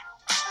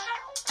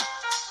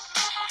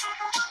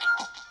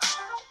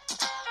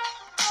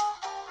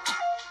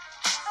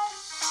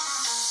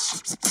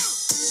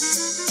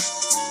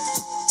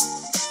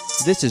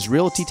This is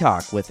Realty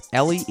Talk with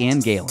Ellie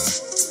and Galen.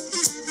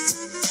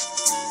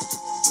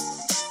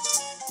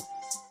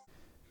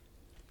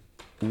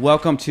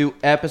 Welcome to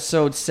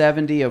episode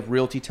 70 of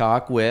Realty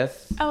Talk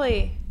with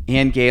Ellie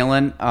and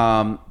Galen.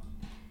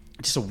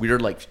 Just a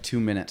weird 2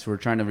 minutes. We're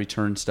trying to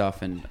return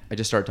stuff, and I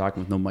just started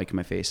talking with no mic in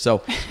my face.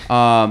 So,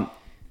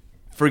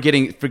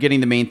 forgetting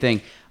the main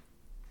thing.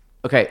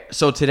 Okay,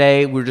 so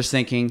today we were just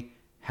thinking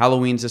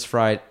Halloween's this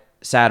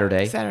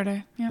Saturday,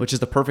 yeah. which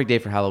is the perfect day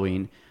for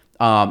Halloween.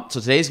 So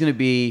today's going to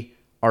be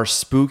our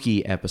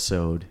spooky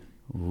episode.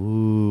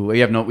 Ooh, we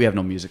have no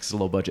music. It's a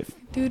low budget.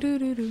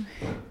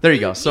 There you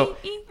go. So,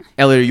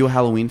 Ellie, are you a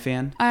Halloween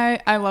fan?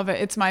 I love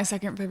it. It's my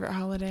second favorite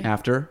holiday.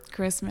 After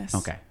Christmas.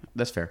 Okay,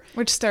 that's fair.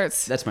 Which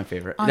starts. That's my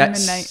favorite. On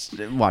midnight.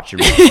 Watch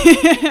your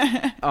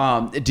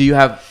movie. Do you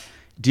have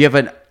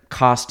a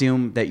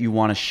costume that you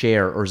want to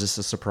share, or is this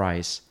a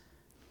surprise?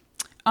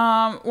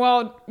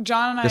 Well,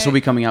 John and I. This will be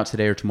coming out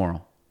today or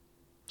tomorrow.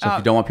 So if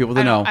you don't want people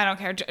to know. I don't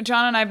care.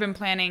 John and I have been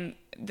planning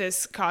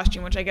this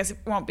costume, which I guess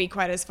won't be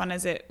quite as fun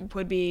as it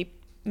would be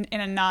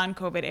in a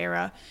non-COVID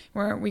era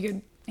where we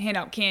could hand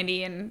out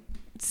candy and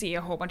see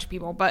a whole bunch of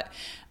people. But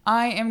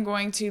I am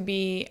going to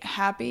be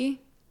Happy,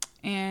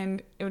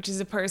 and which is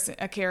a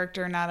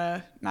character,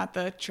 not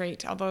the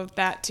trait, although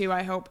that too,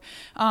 I hope.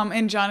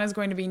 And John is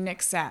going to be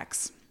Nick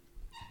Sachs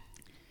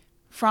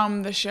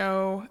from the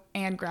show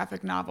and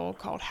graphic novel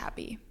called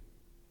Happy.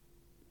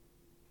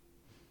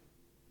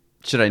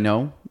 Should I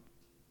know?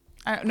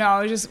 I'm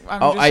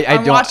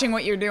watching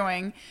what you're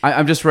doing.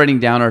 I'm just writing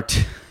down our.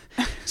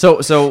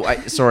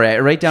 I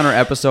write down our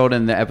episode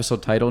and the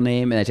episode title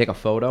name, and I take a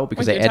photo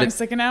because I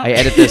edit. I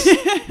edit this.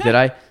 Did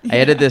I? I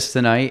edited this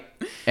tonight,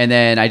 and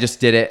then I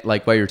just did it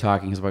while you were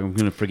talking because I'm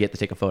going to forget to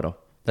take a photo.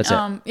 That's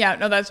it. Yeah,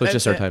 no, that's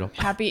just our title.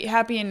 Happy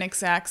and Nick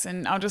Sachs,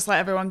 and I'll just let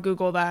everyone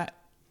Google that.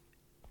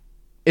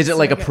 Is it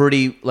a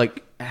pretty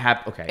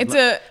happy?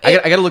 Okay,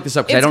 I got to look this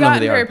up because I don't know who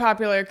they are. It's very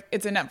popular.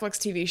 It's a Netflix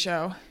TV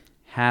show.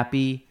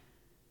 Happy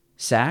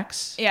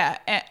Sachs? Yeah,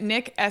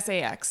 Nick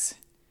S-A-X.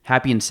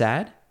 Happy and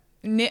sad?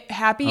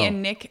 Happy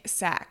and Nick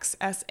Sachs,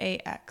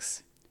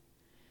 S-A-X.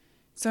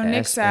 So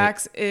Nick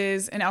Sachs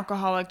is an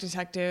alcoholic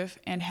detective,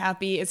 and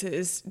Happy is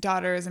his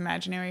daughter's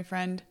imaginary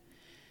friend.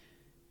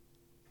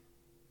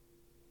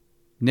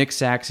 Nick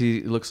Sachs,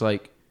 he looks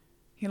like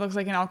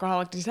an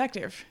alcoholic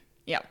detective.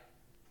 Yep.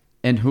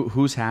 And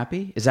who's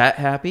Happy? Is that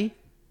Happy?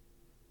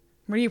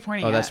 What are you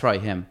pointing at? Oh, that's probably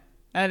him.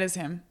 That is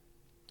him.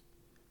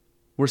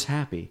 Where's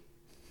Happy?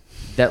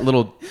 That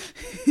little...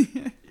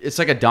 It's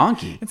like a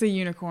donkey. It's a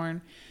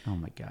unicorn. Oh,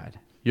 my God.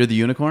 You're the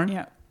unicorn?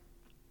 Yeah.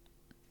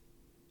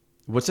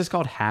 What's this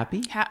called?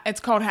 Happy?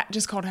 It's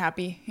just called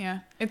Happy,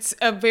 yeah. It's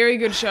a very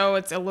good show.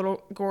 It's a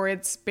little gory.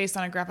 It's based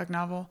on a graphic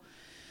novel.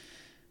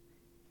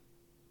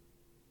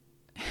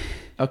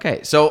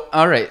 Okay, so,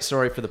 all right.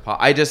 Sorry for the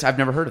pause. I've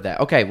never heard of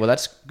that. Okay, well,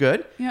 that's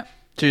good. Yep.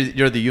 So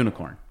you're the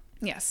unicorn?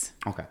 Yes.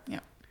 Okay.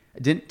 Yep.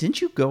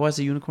 Didn't you go as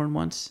a unicorn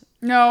once?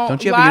 No.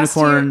 Don't you have a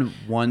unicorn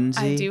onesie?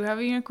 I do have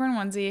a unicorn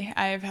onesie.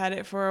 I've had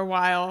it for a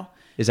while.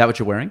 Is that what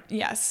you're wearing?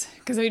 Yes,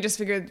 because we just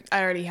figured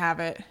I already have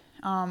it.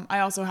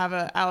 I also have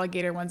an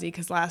alligator onesie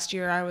because last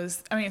year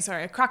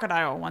a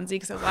crocodile onesie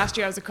because last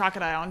year I was a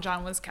crocodile and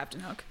John was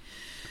Captain Hook.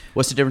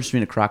 What's the difference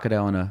between a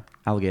crocodile and an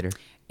alligator?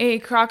 A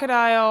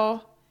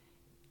crocodile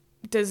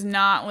does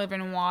not live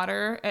in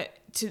water.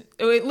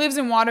 It lives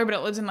in water, but it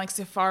lives in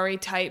safari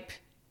type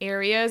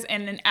areas,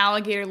 and an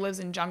alligator lives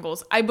in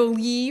jungles. I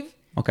believe.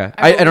 Okay,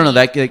 I don't know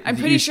that. I'm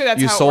pretty sure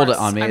that's how it works. You sold it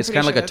on me. It's kind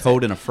of like a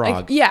toad and a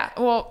frog. Yeah.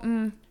 Well.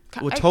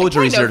 Toads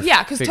are easier to figure out.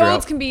 Yeah, because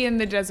toads can be in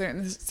the desert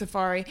and the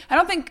safari.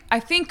 I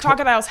think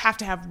crocodiles have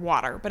to have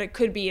water, but it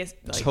could be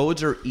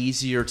toads are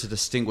easier to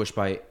distinguish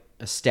by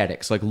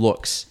aesthetics, like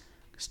looks.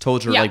 Because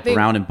toads are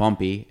brown and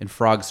bumpy, and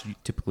frogs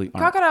typically aren't.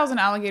 Crocodiles and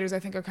alligators, I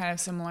think, are kind of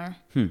similar.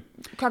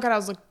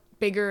 Crocodiles look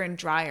bigger and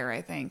drier,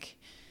 I think.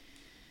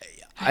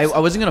 I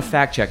wasn't gonna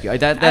fact check you.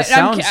 That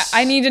sounds.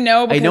 I need to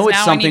know. Because I know it's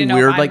now something I need to know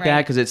weird if like I'm that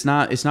right. because it's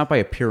not by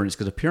appearance.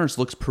 Because appearance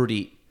looks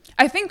pretty.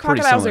 I think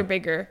crocodiles are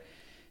bigger.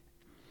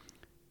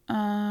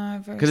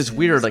 Because it's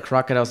weird, like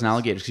crocodiles and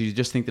alligators. Because you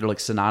just think they're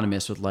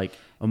synonymous with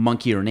a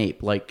monkey or an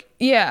ape.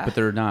 Yeah. But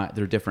they're not.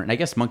 They're different. And I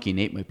guess monkey and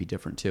ape might be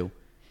different too.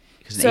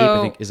 Because an ape,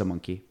 I think, is a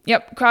monkey.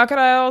 Yep.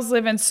 Crocodiles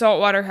live in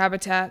saltwater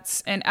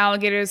habitats, and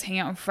alligators hang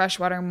out in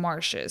freshwater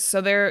marshes.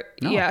 So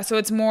so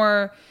it's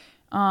more.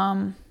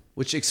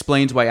 Which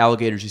explains why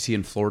alligators you see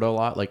in Florida a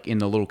lot, in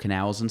the little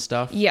canals and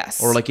stuff.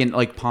 Yes. Or in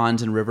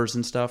ponds and rivers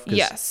and stuff.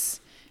 Yes.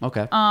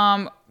 Okay.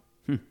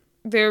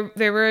 They're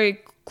very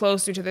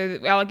close to each other.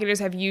 The alligators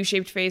have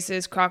U-shaped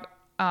faces.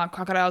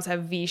 Crocodiles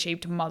have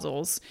V-shaped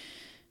muzzles.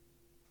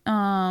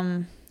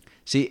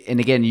 See, and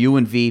again, U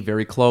and V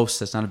very close.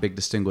 That's not a big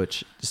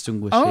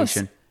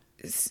distinguishation.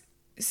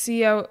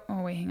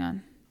 Oh wait, hang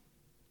on.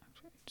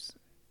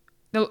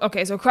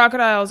 Okay, so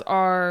crocodiles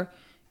are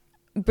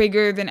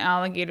bigger than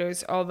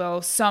alligators,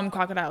 although some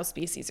crocodile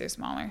species are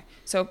smaller.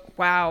 So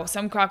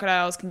some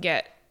crocodiles can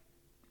get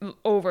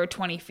over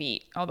 20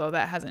 feet, although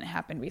that hasn't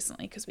happened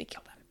recently because we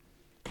killed them.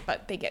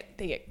 but they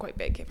get quite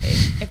big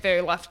if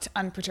they're left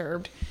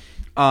unperturbed.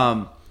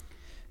 No,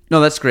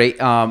 that's great.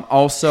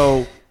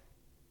 Also,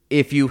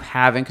 if you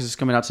haven't, because it's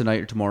coming out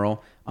tonight or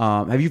tomorrow,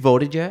 have you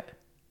voted yet?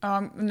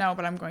 No,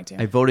 but I'm going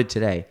to. I voted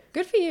today.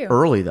 Good for you.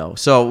 Early though,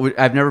 so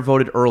I've never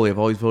voted early. I've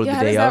always voted the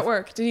day of. How does that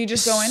work? Did you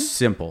just go in?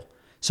 Simple.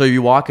 So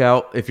you walk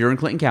out. If you're in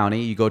Clinton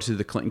County, you go to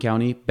the Clinton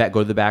County go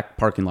to the back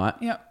parking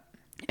lot. Yep.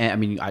 And I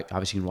mean,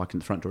 obviously you can walk in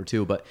the front door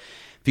too, but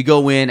if you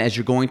go in as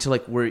you're going to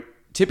where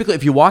typically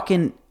if you walk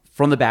in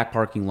from the back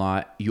parking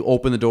lot, you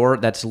open the door.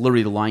 That's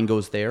literally the line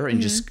goes there,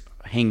 and just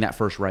hang that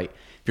first right.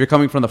 If you're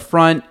coming from the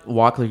front,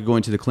 walk like you're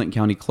going to the Clinton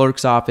County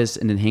Clerk's office,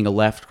 and then hang a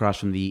left across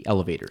from the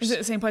elevators. Is it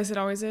the same place it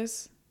always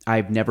is?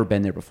 I've never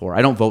been there before.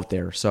 I don't vote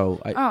there,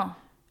 so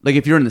like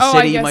if you're in the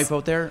city, you might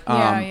vote there.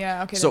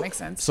 Yeah. Okay, that makes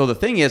sense. So the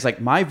thing is,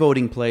 my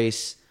voting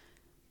place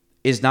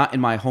is not in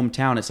my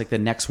hometown. It's the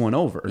next one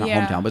over. Not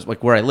hometown, but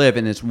it's where I live,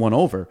 and it's one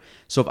over.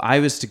 So if I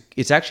was to,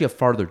 it's actually a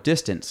farther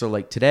distance.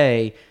 So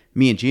today,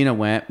 me and Gina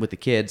went with the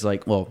kids.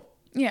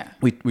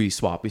 We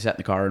swapped. We sat in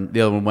the car, and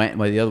the other one went,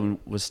 while the other one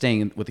was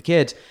staying with the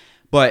kids.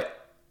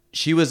 But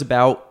she was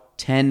about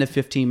 10 to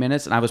 15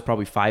 minutes, and I was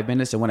probably 5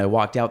 minutes. And when I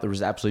walked out, there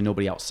was absolutely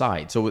nobody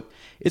outside. So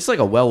it's like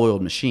a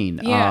well-oiled machine.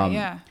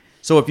 Yeah.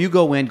 So if you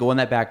go in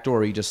that back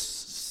door, you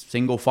just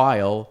single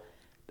file.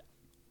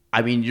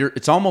 I mean,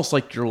 it's almost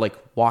like you're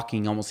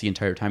walking almost the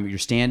entire time. You're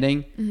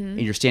standing, and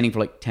you're standing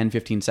for 10,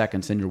 15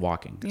 seconds, then you're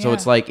walking. Yeah.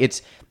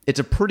 So it's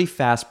a pretty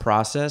fast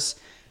process.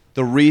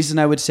 The reason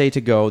I would say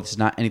to go, this is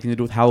not anything to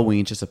do with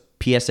Halloween, it's just a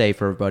PSA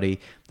for everybody.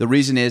 The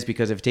reason is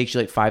because if it takes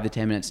you 5 to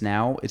 10 minutes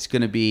now, it's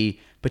going to be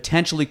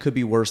potentially could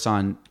be worse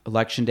on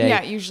election day.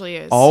 Yeah, it usually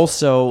is.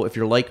 Also, if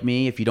you're like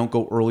me, if you don't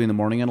go early in the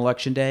morning on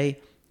election day,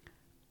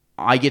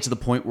 I get to the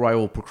point where I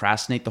will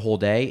procrastinate the whole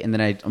day, and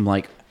then I'm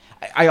like,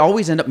 I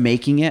always end up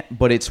making it,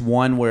 but it's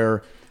one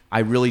where I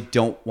really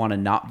don't want to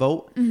not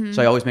vote.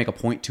 So I always make a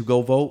point to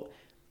go vote.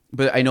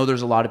 But I know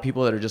there's a lot of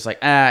people that are just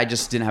I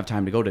just didn't have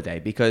time to go today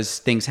because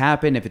things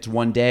happen. If it's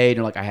one day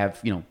and I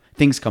have,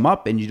 things come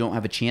up and you don't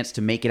have a chance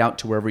to make it out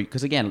to wherever,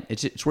 because again,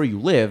 it's where you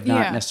live,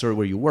 not necessarily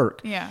where you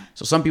work. Yeah.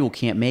 So some people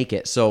can't make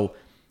it. So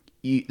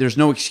there's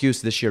no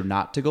excuse this year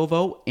not to go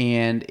vote.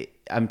 And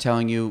I'm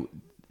telling you,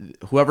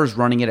 whoever's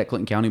running it at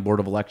Clinton County Board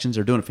of Elections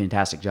are doing a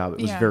fantastic job.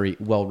 It was very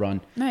well run.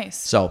 Nice.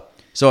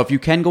 So if you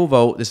can go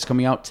vote, this is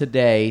coming out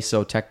today.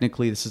 So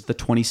technically this is the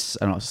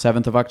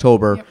 7th of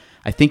October. Yep.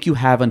 I think you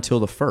have until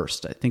the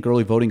 1st. I think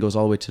early voting goes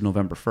all the way to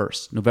November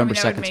 1st. November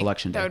 2nd is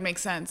election day. That would make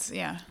sense.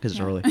 Yeah. Because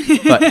it's early.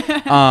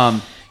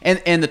 But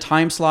and the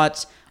time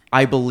slots,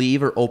 I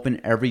believe, are open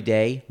every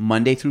day,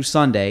 Monday through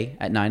Sunday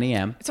at 9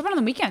 a.m. It's open on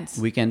the weekends.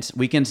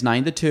 Weekends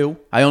 9 to 2.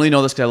 I only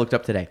know this because I looked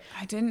up today.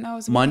 I didn't know it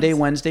was Monday, weekends.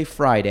 Wednesday,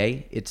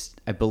 Friday.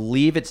 I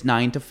believe it's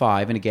 9 to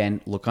 5. And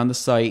again, look on the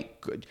site.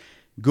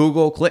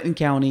 Google Clinton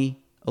County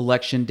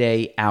Election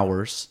Day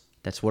hours.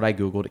 That's what I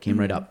Googled. It came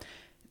right up.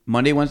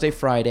 Monday, Wednesday,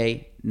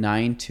 Friday,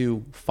 9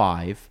 to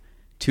 5.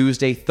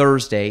 Tuesday,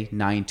 Thursday,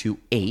 9 to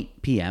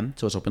 8 p.m.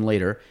 So it's open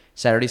later.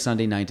 Saturday,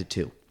 Sunday, 9 to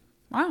 2.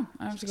 Wow.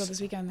 I have to go this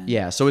weekend then.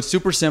 Yeah. So it's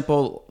super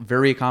simple,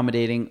 very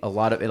accommodating. A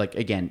lot of it,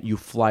 again, you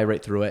fly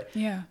right through it.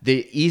 Yeah.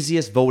 The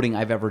easiest voting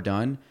I've ever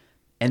done.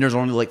 And there's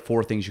only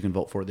 4 things you can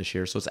vote for this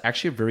year. So it's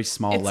actually a very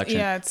small election.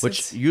 Yeah,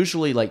 which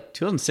usually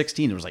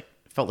 2016, there was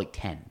felt like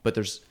 10. But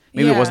there's...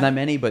 Maybe it wasn't that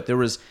many, but there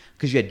was,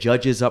 because you had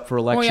judges up for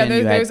election. Oh,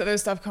 yeah, there's other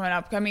stuff coming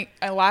up. I mean,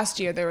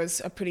 last year there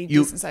was a pretty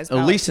decent-sized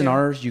ballot. At least in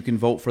ours, you can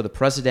vote for the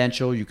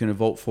presidential, you can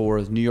vote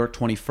for the New York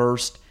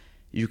 21st,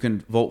 you can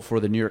vote for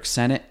the New York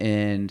Senate,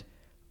 and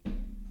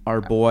our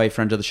boy,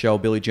 friend of the show,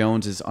 Billy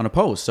Jones, is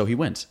unopposed, so he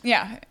wins.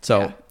 Yeah. So...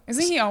 Yeah.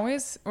 Isn't he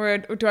always? Or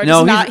do I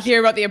just not hear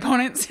about the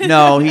opponents?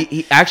 No,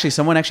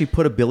 someone actually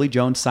put a Billy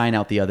Jones sign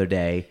out the other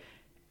day,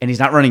 and he's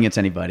not running against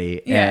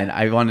anybody, and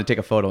I wanted to take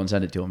a photo and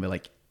send it to him,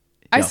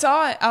 I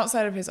saw it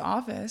outside of his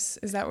office.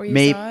 Is that where you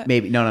saw it?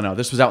 Maybe. No.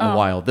 This was out in the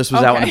wild. This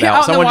was out and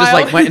about. Someone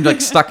just went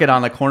and stuck it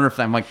on the corner.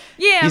 I'm like,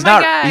 he's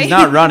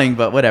not running,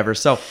 but whatever.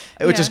 So,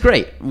 which is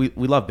great. We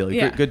love Billy.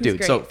 Yeah, good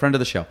dude. So, friend of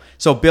the show.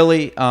 So,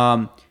 Billy,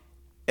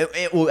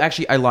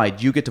 actually, I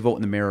lied. You get to vote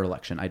in the mayor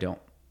election. I don't.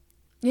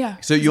 Yeah.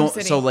 So you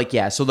don't. So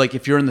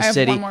if you're in the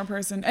city, I have one more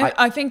person.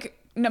 I think.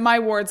 No, my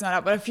ward's not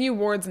up, but a few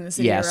wards in the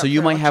city. Yeah, so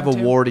you might have a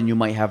ward and you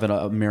might have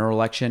a mayor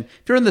election.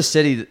 If you're in the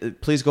city,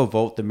 please go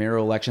vote the mayor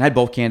election. I had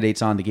both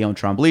candidates on the Galen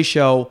Trombley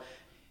show,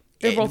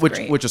 They're both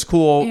great. Which is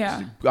cool.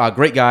 Yeah.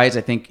 Great guys.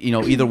 I think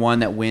either one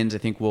that wins, I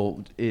think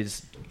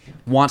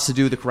wants to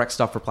do the correct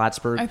stuff for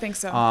Plattsburgh. I think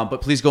so.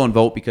 But please go and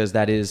vote because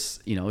that is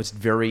it's a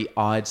very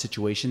odd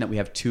situation that we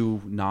have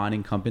 2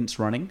 non-incumbents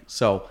running.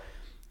 So.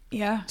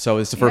 Yeah. So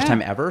it's the first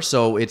time ever.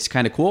 So it's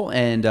kind of cool.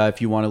 And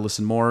if you want to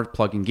listen more,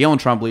 plug in Galen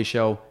Trombley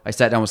show. I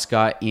sat down with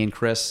Scott and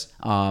Chris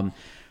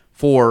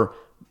for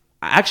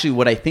actually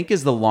what I think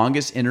is the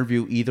longest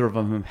interview either of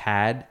them have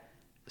had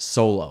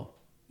solo.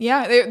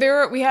 Yeah,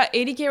 we had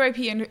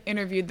ADKYP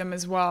interviewed them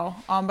as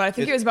well. But I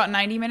think it was about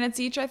 90 minutes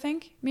each, I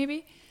think,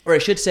 maybe. Or I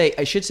should say,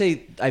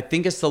 I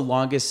think it's the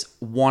longest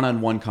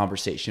one-on-one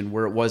conversation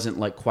where it wasn't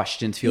like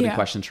questions, fielding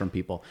questions from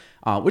people,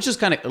 which is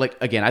kind of like,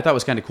 again, I thought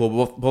was kind of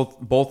cool.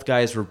 Both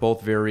guys were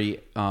both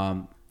very,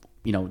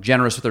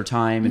 generous with their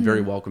time and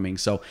very welcoming.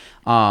 So,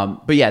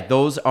 but yeah,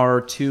 those are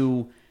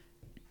two.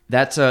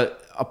 That's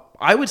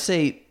I would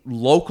say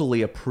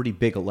locally a pretty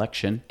big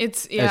election. I'd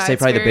say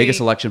probably the biggest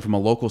election from a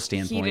local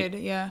standpoint. Heated,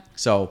 yeah.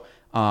 So,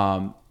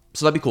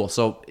 so that'd be cool.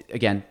 So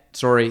again,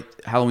 sorry,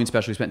 Halloween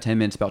special. We spent 10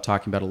 minutes about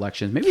talking about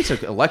elections. Maybe it's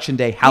an election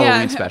day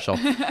Halloween special.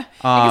 I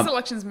guess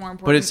election's more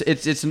important. But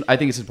it's I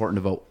think it's important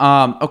to vote.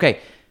 Okay,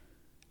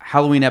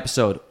 Halloween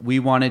episode. We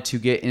wanted to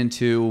get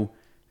into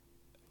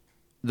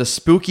the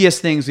spookiest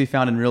things we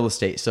found in real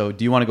estate. So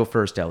do you want to go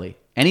first, Ellie?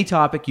 Any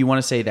topic you want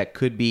to say that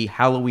could be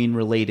Halloween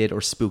related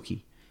or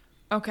spooky?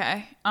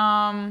 Okay.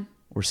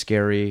 Or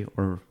scary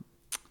or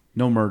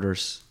no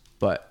murders,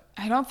 but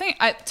I don't think,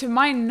 to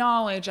my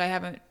knowledge, I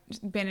haven't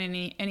been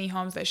in any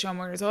homes that show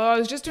murders. Although I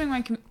was just doing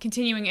my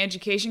continuing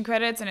education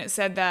credits, and it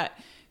said that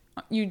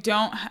you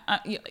don't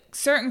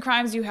certain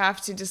crimes you have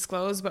to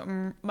disclose, but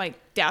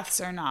like deaths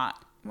are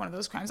not one of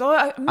those crimes.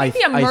 Although maybe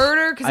a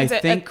murder because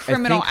it's a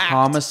criminal act.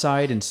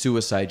 Homicide and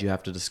suicide you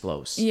have to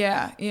disclose.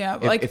 Yeah.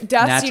 Like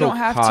deaths you don't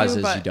have causes,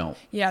 to, but you don't.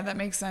 Yeah, that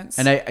makes sense.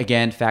 And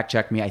again, fact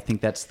check me. I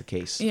think that's the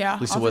case. Yeah,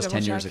 at least it was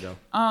 10 years ago.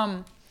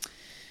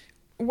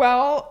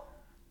 Well,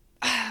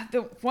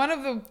 one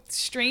of the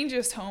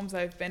strangest homes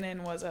I've been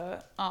in was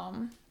a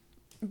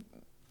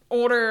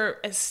older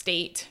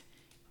estate,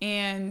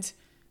 and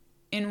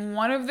in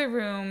one of the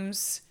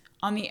rooms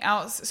on the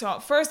outside, so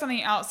first on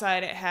the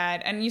outside it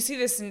had, and you see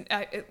this in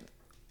a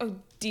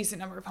decent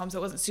number of homes,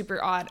 it wasn't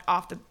super odd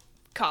off the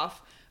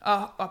cuff,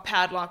 a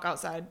padlock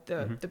outside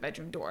the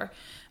bedroom door,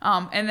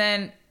 but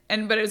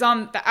it was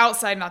on the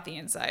outside, not the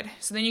inside.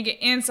 So then you get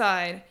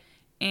inside,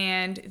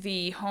 and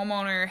the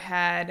homeowner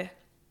had,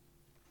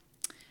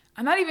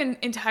 I'm not even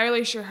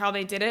entirely sure how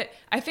they did it.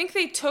 I think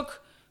they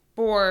took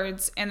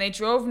boards and they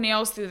drove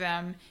nails through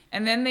them,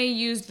 and then they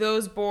used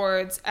those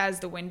boards as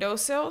the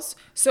windowsills.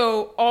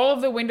 So all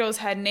of the windows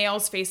had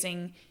nails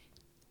facing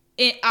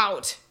it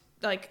out,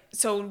 like,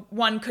 so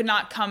one could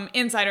not come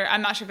inside, or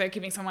I'm not sure if they're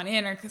keeping someone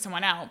in or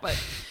someone out, but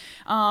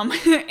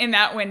in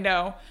that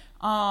window.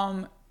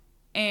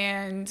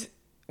 And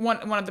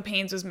one of the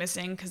panes was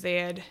missing because they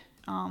had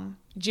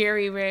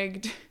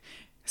jerry-rigged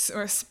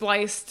or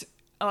spliced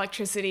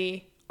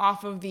electricity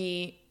off of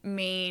the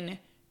main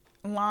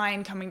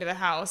line coming to the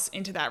house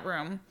into that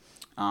room.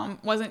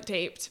 Wasn't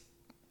taped.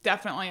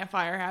 Definitely a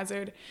fire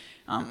hazard.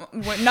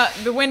 Not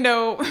the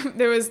window.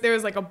 There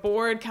was like a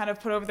board kind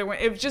of put over the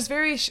window. It was just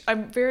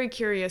I'm very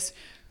curious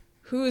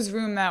whose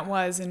room that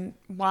was and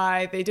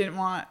why they didn't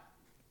want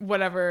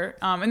whatever.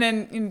 And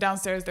then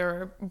downstairs there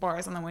were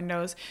bars on the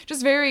windows.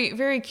 Just very,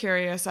 very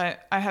curious. I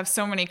have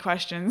so many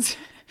questions.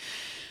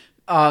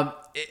 That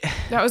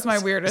was my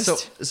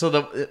weirdest. So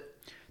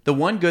the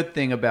one good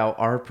thing about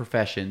our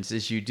professions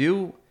is you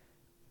do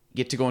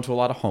get to go into a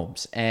lot of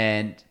homes,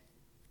 and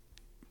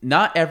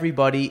not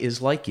everybody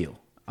is like you.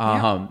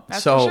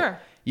 That's so for sure.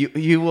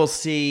 You will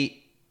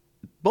see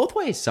both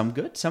ways, some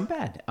good, some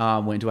bad.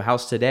 Went into a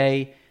house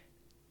today.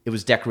 It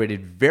was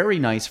decorated very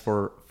nice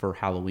for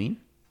Halloween.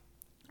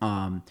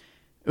 It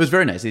was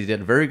very nice. They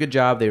did a very good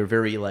job. They were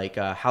very like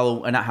not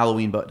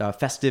Halloween, but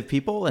festive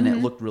people, and it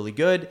looked really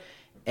good.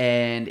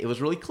 And it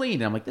was really clean.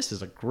 And I'm like, this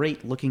is a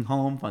great looking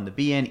home, fun to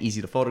be in,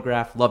 easy to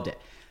photograph, loved it.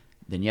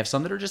 Then you have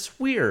some that are just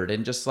weird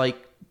and just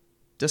like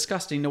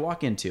disgusting to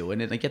walk into, and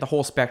they get the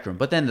whole spectrum.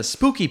 But then the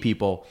spooky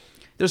people,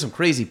 there's some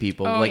crazy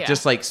people,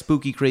 just like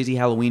spooky, crazy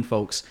Halloween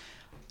folks.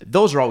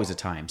 Those are always a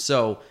time.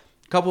 So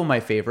a couple of my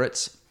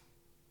favorites,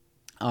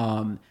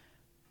 the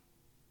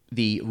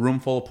room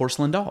full of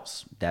porcelain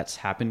dolls. That's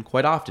happened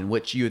quite often,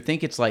 which you would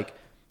think it's like,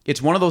 it's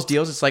one of those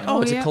deals. It's like,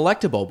 it's a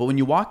collectible. But when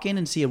you walk in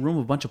and see a room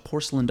with a bunch of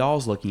porcelain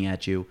dolls looking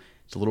at you,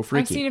 it's a little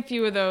freaky. I've seen a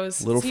few of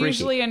those. It's freaky.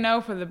 Usually a no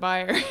for the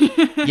buyer.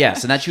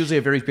 Yes, and that's usually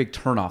a very big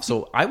turnoff.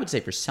 So I would say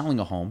if you're selling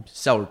a home,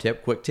 seller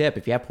tip, quick tip,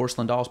 if you have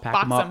porcelain dolls,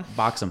 pack them up,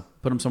 box them,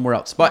 put them somewhere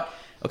else. But,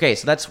 okay,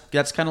 so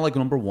that's kind of like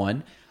number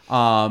one.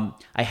 I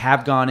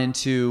have gone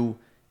into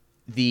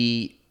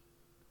the...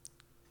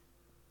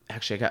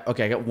 Actually,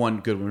 I got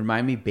one good one.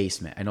 Remind me,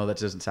 basement. I know that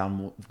doesn't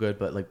sound good,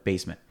 but like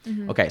basement.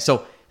 Mm-hmm. Okay,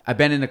 so I've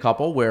been in a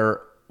couple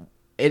where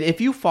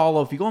if you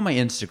go on my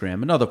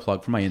Instagram, another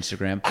plug for my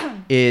Instagram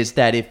is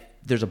that if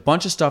there's a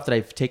bunch of stuff that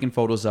I've taken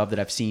photos of that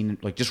I've seen,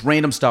 like just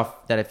random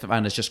stuff that I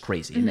find is just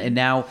crazy. Mm-hmm. And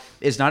now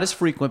it's not as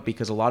frequent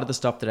because a lot of the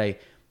stuff that I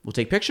will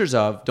take pictures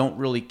of don't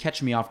really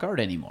catch me off guard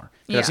anymore.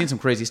 Yeah. I've seen some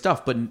crazy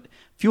stuff, but a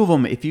few of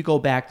them, if you go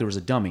back, there was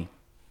a dummy.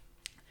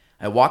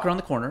 I walk around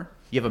the corner.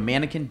 You have a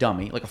mannequin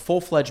dummy, like a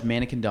full-fledged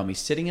mannequin dummy,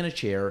 sitting in a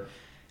chair,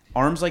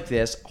 arms like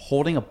this,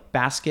 holding a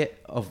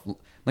basket of,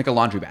 like a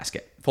laundry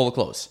basket full of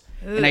clothes.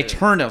 Ugh. And I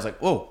turned, I was like,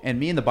 whoa. And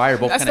me and the buyer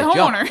both kind of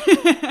jumped.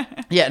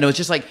 Yeah, no, it's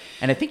just like,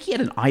 and I think he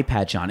had an eye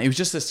patch on. It was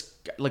just this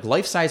like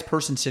life-size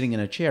person sitting in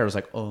a chair. I was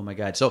like, oh my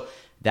God. So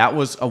that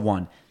was a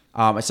one.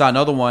 I saw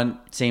another one,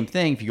 same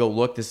thing. If you go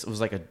look, this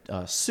was like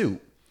a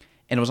suit,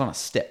 and it was on a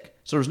stick.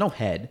 So there was no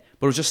head,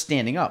 but it was just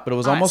standing up. But it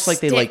was almost like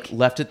they like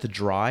left it to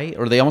dry,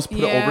 or they almost put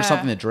it over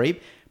something to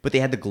drape. But they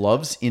had the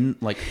gloves in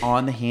like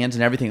on the hands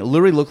and everything. It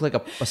literally looked like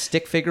a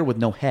stick figure with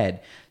no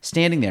head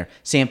standing there.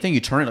 Same thing. You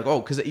turn it like,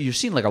 oh, because you're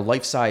seeing like a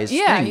life-size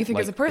thing. You think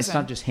like, it's a person. It's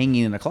not just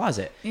hanging in a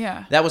closet.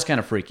 Yeah. That was kind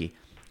of freaky.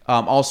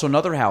 Also,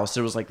 another house,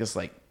 there was like this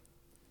like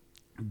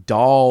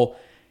doll.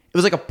 It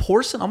was like a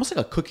porcelain, almost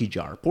like a cookie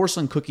jar.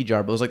 Porcelain cookie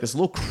jar. But it was like this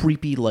little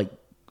creepy, like,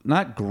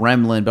 not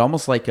gremlin, but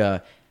almost like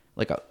a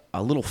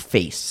little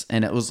face.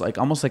 And it was like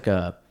almost like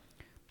a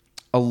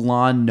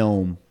lawn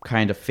gnome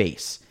kind of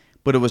face.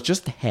 But it was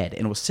just the head,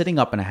 and it was sitting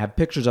up, and I have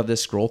pictures of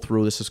this, scroll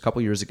through, this was a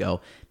couple years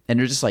ago, and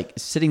they're just like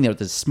sitting there with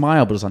this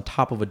smile, but it was on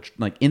top of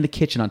like in the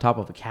kitchen on top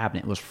of a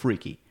cabinet. It was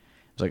freaky. It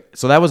was like,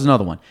 so that was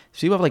another one.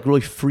 So you have like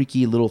really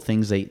freaky little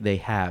things they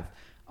have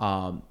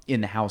in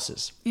the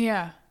houses.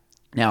 Yeah.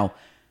 Now,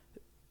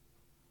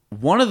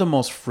 one of the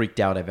most freaked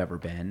out I've ever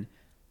been,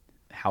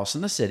 house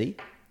in the city.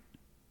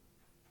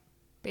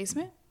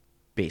 Basement.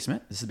 This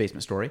is the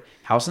basement story.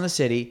 House in the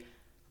city.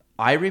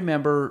 I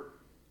remember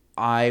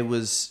I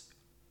was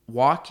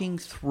walking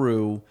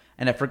through,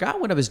 and I forgot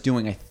what I was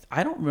doing.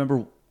 I don't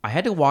remember. I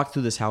had to walk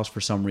through this house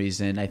for some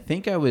reason. I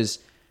think I was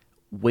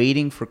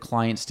waiting for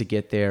clients to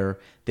get there.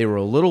 They were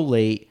a little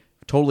late,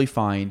 totally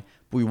fine.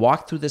 But we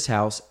walked through this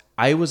house.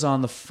 I was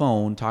on the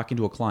phone talking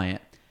to a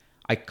client.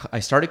 I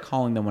started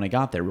calling them when I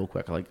got there real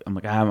quick. I'm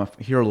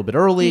here a little bit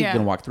early. I'm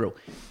going to walk through.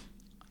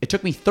 It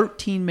took me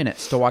 13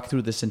 minutes to walk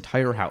through this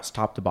entire house,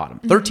 top to bottom.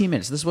 13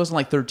 minutes. This wasn't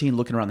like 13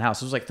 looking around the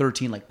house. It was like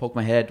 13, like poke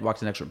my head, walk to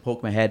the next room,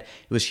 poke my head.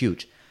 It was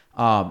huge.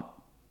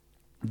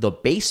 The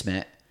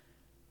basement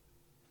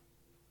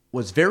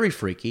was very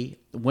freaky.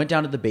 Went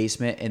down to the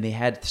basement, and they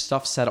had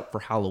stuff set up for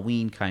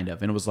Halloween, kind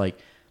of. And it was like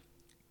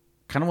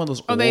kind of one of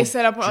those. Oh, they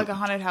set up like a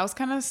haunted house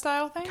kind of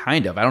style thing?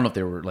 Kind of. I don't know if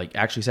they were like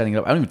actually setting it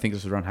up. I don't even think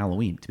this was around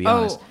Halloween, to be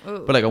honest.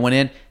 But like I went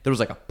in, there was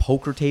like a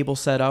poker table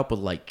set up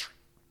with like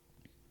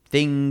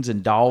things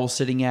and dolls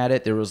sitting at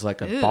it. There was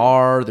like a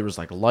bar. There was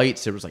like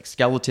lights. There was like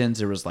skeletons.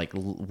 There was like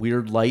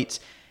weird lights.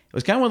 It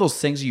was kind of one of those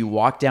things you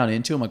walk down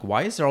into. I'm like,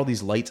 why is there all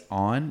these lights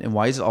on? And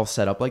why is it all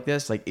set up like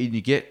this? Like,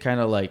 you get kind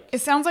of like... It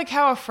sounds like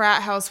how a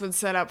frat house would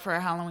set up for a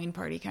Halloween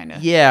party, kind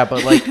of. Yeah,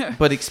 but like,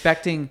 but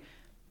expecting...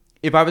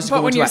 If I was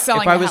going to...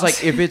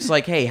 If it's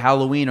like, hey,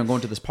 Halloween, I'm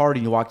going to this party,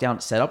 and you walk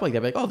down, set up like that,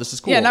 I'd be like, oh, this is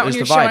cool. Yeah, not when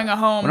you're showing a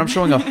home. When I'm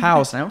showing a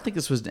house, and I don't think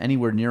this was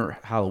anywhere near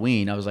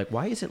Halloween, I was like,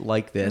 why is it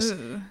like this?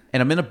 And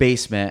I'm in a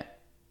basement.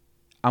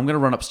 I'm going to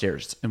run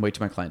upstairs and wait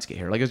till my clients get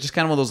here. Like, it's just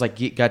kind of one of those,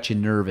 like, got you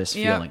nervous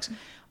feelings.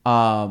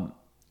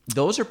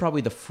 Those are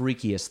probably the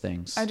freakiest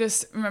things. I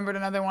just remembered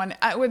another one.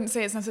 I wouldn't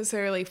say it's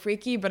necessarily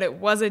freaky, but it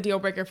was a deal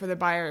breaker for the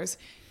buyers.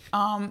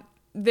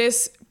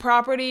 This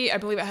property, I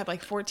believe it had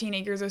like 14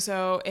 acres or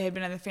so. It had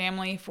been in the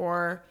family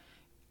for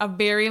a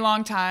very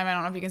long time. I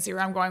don't know if you can see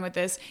where I'm going with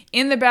this.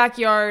 In the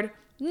backyard,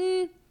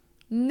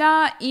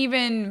 not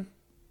even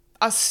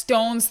a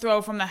stone's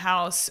throw from the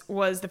house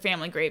was the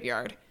family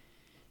graveyard.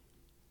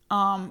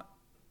 No.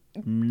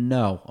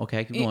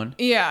 Okay, keep going.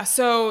 Yeah,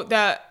 so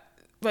that...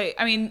 Like,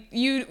 I mean,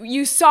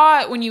 you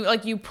saw it when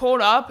you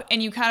pulled up,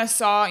 and you kind of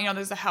saw,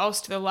 there's a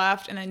house to the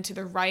left, and then to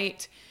the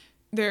right,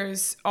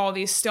 there's all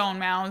these stone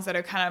mounds that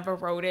are kind of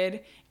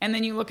eroded. And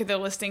then you look at the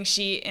listing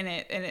sheet, and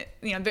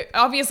it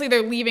obviously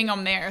they're leaving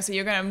them there. So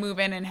you're going to move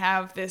in and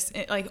have this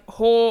like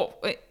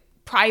whole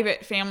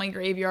private family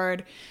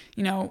graveyard,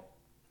 I'm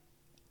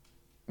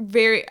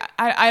very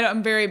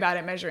bad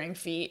at measuring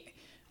feet.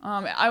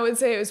 I would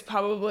say it was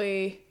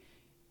probably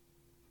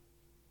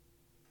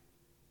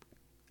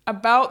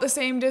about the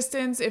same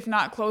distance, if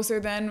not closer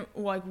than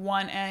like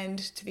one end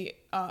to the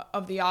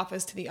of the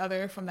office to the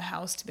other, from the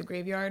house to the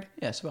graveyard.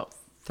 Yeah, it's about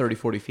 30,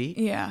 40 feet.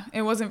 Yeah,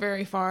 it wasn't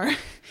very far.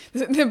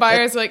 The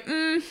buyer's like,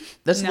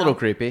 that's a little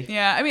creepy.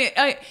 Yeah, I mean,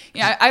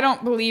 I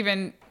don't believe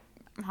in.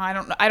 I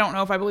don't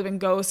know if I believe in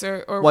ghosts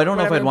or. Well, I don't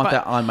know if I'd want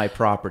that on my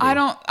property. I'm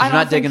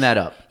not digging that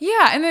up.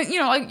 Yeah, and then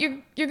like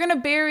you're gonna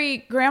bury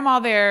grandma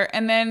there,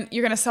 and then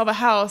you're gonna sell the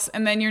house,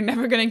 and then you're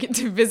never gonna get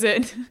to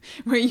visit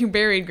where you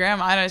buried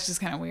grandma. I know, it's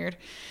just kind of weird.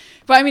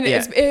 But I mean,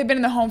 it had been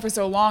in the home for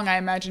so long. I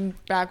imagine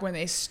back when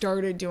they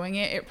started doing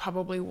it, it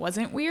probably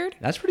wasn't weird.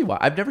 That's pretty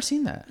wild. I've never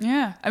seen that.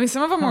 Yeah, I mean,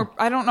 some of them were.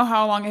 I don't know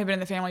how long it had been in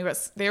the family,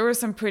 but there were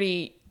some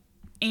pretty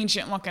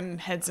ancient-looking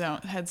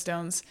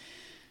headstones.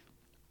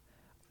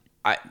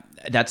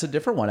 That's a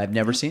different one. I've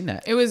never seen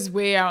that. It was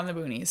way out in the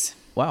boonies.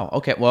 Wow.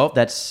 Okay. Well,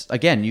 that's,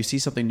 again, you see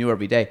something new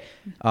every day.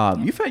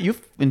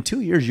 You've in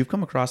 2 years, you've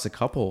come across a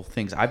couple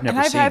things I've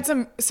never seen. And I've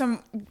had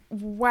some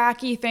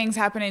wacky things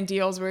happen in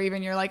deals where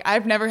even you're like,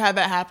 I've never had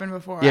that happen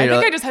before. Yeah, I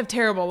think I just have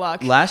terrible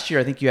luck. Last year,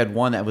 I think you had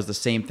one that was the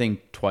same thing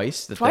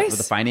twice. With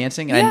the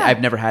financing. And I've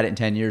never had it in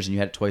 10 years, and you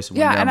had it twice in 1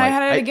 year. Yeah, and I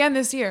had it again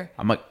this year.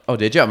 I'm like, oh,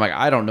 did you? I'm like,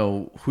 I don't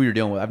know who you're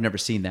dealing with. I've never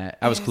seen that.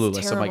 I was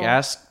clueless. Terrible. I'm like,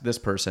 ask this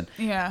person.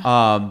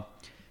 Yeah.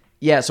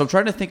 Yeah, so I'm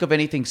trying to think of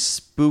anything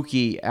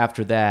spooky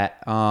after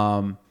that.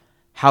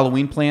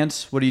 Halloween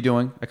plans. What are you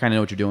doing? I kind of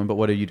know what you're doing, but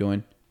what are you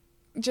doing?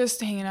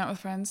 Just hanging out with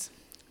friends.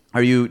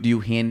 Do you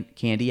hand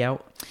candy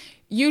out?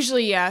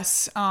 Usually,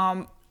 yes.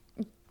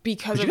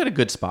 Because you got a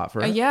good spot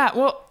for it. Yeah.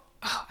 Well,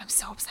 Oh, I'm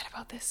so upset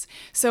about this.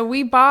 So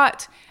we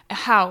bought a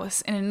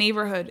house in a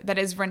neighborhood that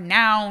is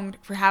renowned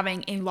for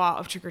having a lot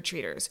of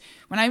trick-or-treaters.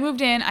 When I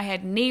moved in, I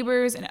had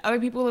neighbors and other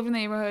people who live in the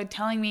neighborhood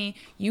telling me,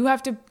 you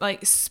have to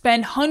like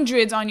spend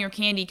hundreds on your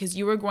candy because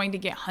you are going to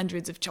get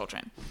hundreds of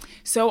children.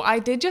 So I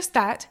did just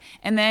that.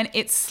 And then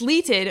it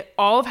sleeted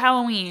all of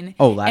Halloween.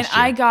 Oh, last year.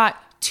 And I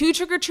got 2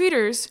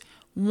 trick-or-treaters,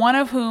 one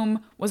of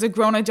whom was a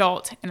grown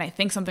adult. And I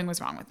think something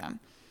was wrong with them.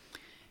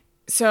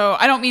 So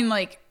I don't mean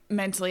like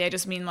mentally. I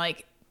just mean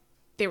like,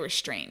 they were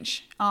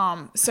strange.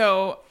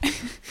 So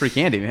free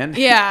candy, man.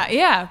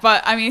 Yeah.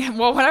 But I mean,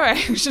 well, whatever. I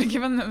should have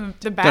given them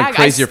the bag.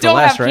 I still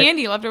have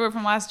candy left over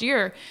from last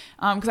year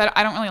because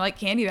I don't really like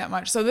candy that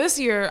much. So this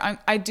year,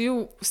 I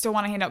do still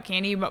want to hand out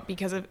candy, but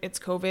because of it's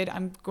COVID,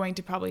 I'm going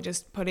to probably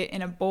just put it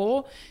in a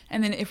bowl,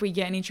 and then if we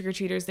get any trick or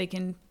treaters, they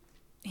can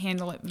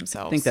handle it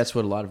themselves. I think that's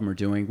what a lot of them are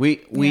doing.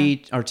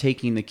 We are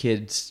taking the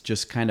kids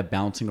just kind of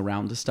bouncing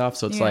around to stuff.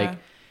 So it's like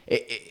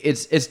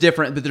it's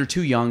different, but they're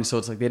too young, so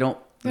it's like they're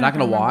not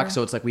going to walk.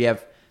 So it's like we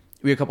have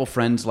a couple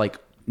friends like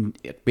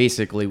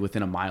basically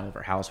within a mile of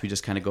our house. We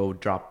just kind of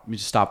we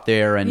just stop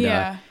there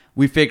and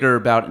we figure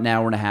about an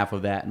hour and a half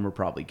of that and we're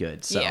probably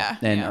good. So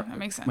that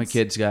makes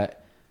sense.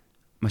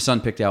 My son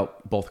picked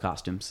out both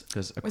costumes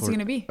because what's it going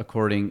to be?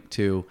 According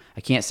to,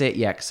 I can't say it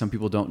yet because some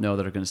people don't know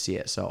that are going to see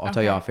it. So I'll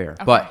tell you off air.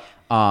 Okay. But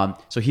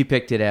so he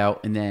picked it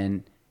out and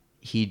then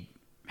he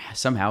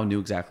somehow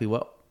knew exactly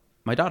what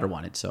my daughter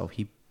wanted. So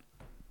he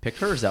picked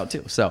hers out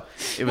too. So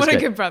it was what a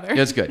good brother. It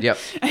was good. Yep.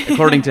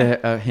 According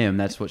to him,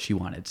 that's what she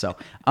wanted. So,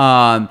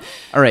 all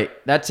right,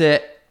 that's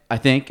it. I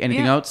think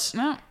anything else?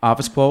 No.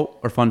 Office quote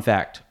or fun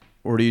fact?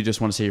 Or do you just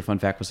want to say your fun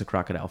fact was the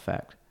crocodile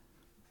fact?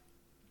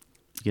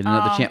 Get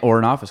another chance or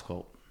an office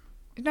quote.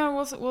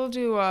 No, we'll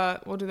do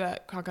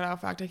that crocodile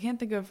fact. I can't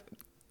think of,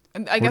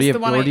 Or do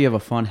you have a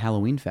fun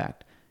Halloween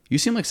fact? You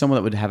seem like someone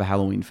that would have a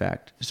Halloween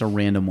fact. Just a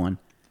random one.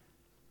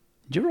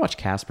 Did you ever watch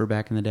Casper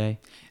back in the day?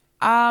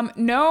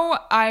 No,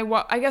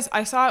 I guess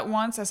I saw it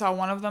once. I saw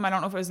one of them. I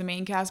don't know if it was the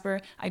main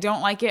Casper. I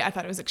don't like it. I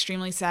thought it was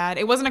extremely sad.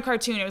 It wasn't a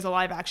cartoon. It was a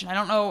live action. I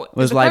don't know. It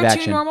was live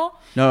action. Normal?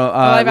 No,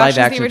 live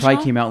action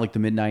probably came out in like the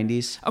mid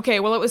 90s. Okay.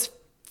 Well, it was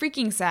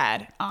freaking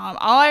sad.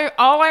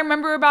 All I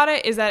remember about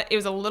it is that it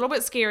was a little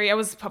bit scary. I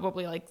was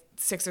probably like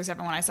 6 or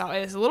 7 when I saw it.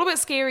 It was a little bit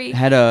scary. It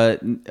had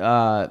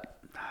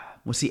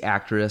what's the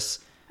actress?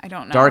 I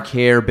don't know. Dark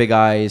hair, big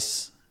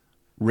eyes.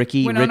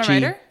 Winona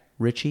Ryder?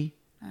 Richie?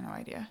 I have no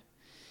idea.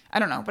 I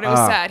don't know, but it was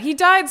sad. He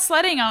died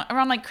sledding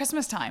around like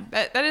Christmas time.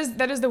 That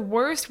is the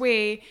worst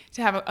way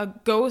to have a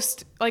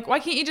ghost. Like, why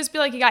can't you just be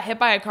like he got hit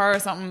by a car or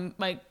something?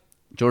 Like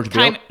George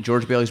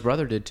Bailey's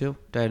brother did too.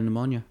 Died of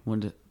pneumonia.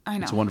 I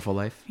know. It's a Wonderful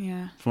Life.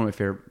 Yeah, it's one of my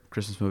favorite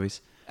Christmas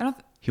movies.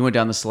 He went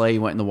down the sleigh. He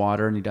went in the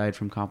water, and he died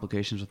from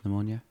complications with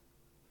pneumonia.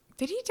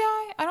 Did he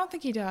die? I don't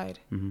think he died.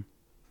 Mm-hmm.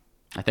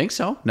 I think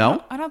so.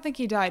 No, I don't think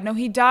he died. No,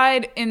 he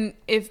died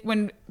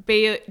when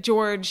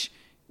George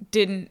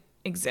didn't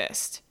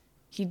exist.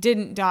 He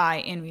didn't die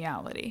in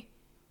reality.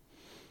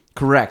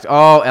 Correct.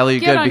 Oh, Ellie,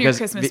 Get good on because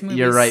your Christmas movies,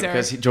 you're right sir.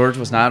 because George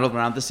was not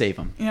around to save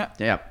him.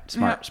 Yeah.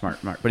 Smart.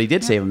 But he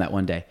did save him that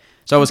one day.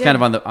 So I was kind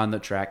of on the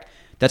track.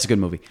 That's a good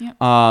movie. Yep.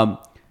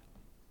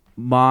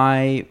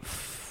 My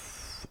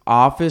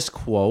office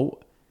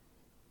quote.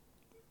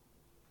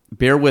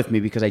 Bear with me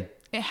because it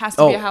has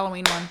to be a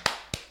Halloween one.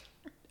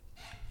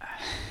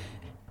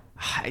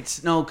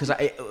 Because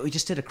we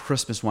just did a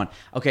Christmas one.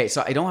 Okay,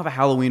 so I don't have a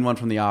Halloween one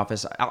from The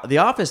Office. The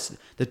Office,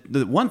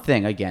 the one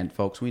thing, again,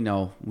 folks, we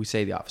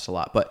say The Office a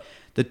lot, but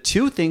the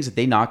 2 things that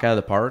they knock out of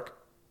the park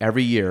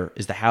every year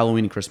is the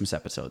Halloween and Christmas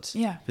episodes.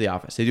 Yeah. For The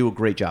Office. They do a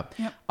great job.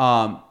 Yep.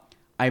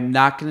 I'm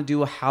not going to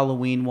do a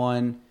Halloween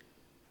one.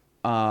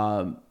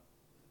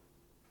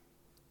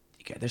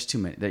 There's too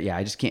many. Yeah,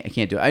 I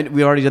can't do it.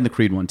 We already done the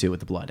Creed one too with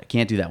the blood. I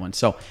can't do that one.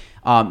 So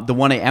the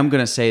one I am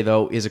going to say,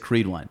 though, is a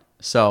Creed one.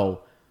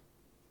 So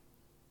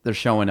they're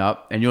showing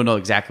up, and you'll know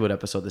exactly what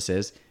episode this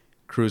is.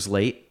 Crew's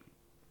late.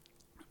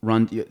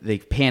 They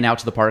pan out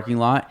to the parking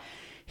lot.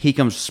 He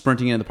comes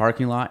sprinting into the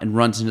parking lot and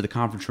runs into the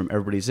conference room.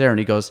 Everybody's there, and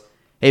he goes,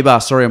 "Hey,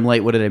 boss, sorry I'm late.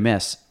 What did I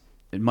miss?"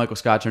 And Michael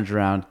Scott turns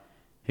around.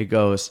 He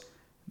goes,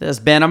 "There's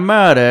been a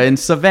murder in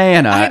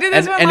Savannah." I did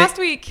this one last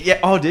week. Yeah.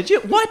 Oh, did you?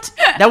 What?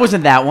 That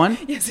wasn't that one.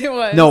 Yes, it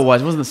was. No, it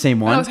was. It wasn't the same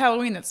one. That was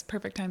Halloween. That's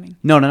perfect timing.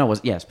 No. It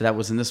was. Yes, but that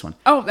was in this one.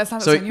 Oh, that's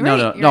not the same. You're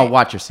right. No.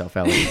 Watch yourself,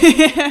 Ellie.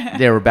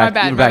 There, we're back.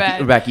 My bad.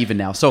 We're back even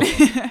now. So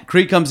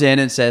Creed comes in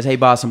and says, "Hey,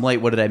 boss, I'm late.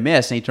 What did I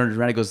miss?" And he turns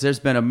around and goes, "There's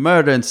been a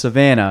murder in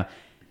Savannah,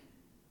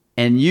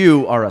 and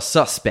you are a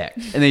suspect."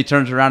 And then he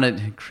turns around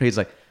and Creed's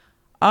like,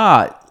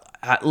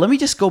 let me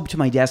just go to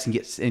my desk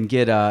and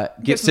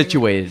get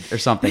situated or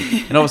something.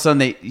 And all of a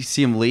sudden you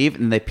see him leave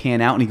and they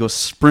pan out and he goes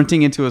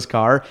sprinting into his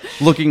car,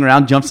 looking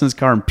around, jumps in his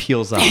car and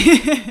peels out.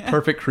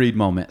 Perfect Creed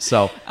moment.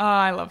 So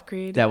I love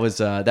Creed. That was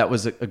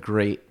a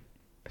great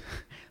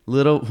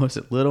little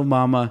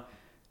Mama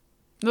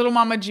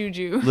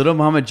Juju. Little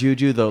Mama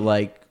Juju,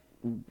 the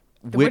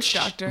witch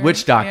doctor.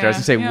 Witch doctor. I was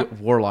gonna say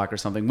warlock or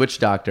something. Witch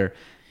doctor.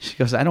 She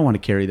goes, "I don't want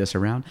to carry this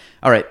around."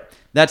 All right.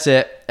 That's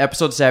it.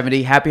 Episode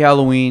 70. Happy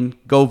Halloween.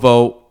 Go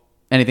vote.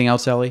 Anything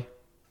else, Ellie?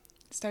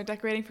 Start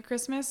decorating for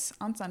Christmas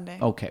on Sunday.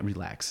 Okay,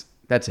 relax.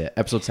 That's it.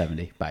 Episode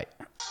 70. Bye.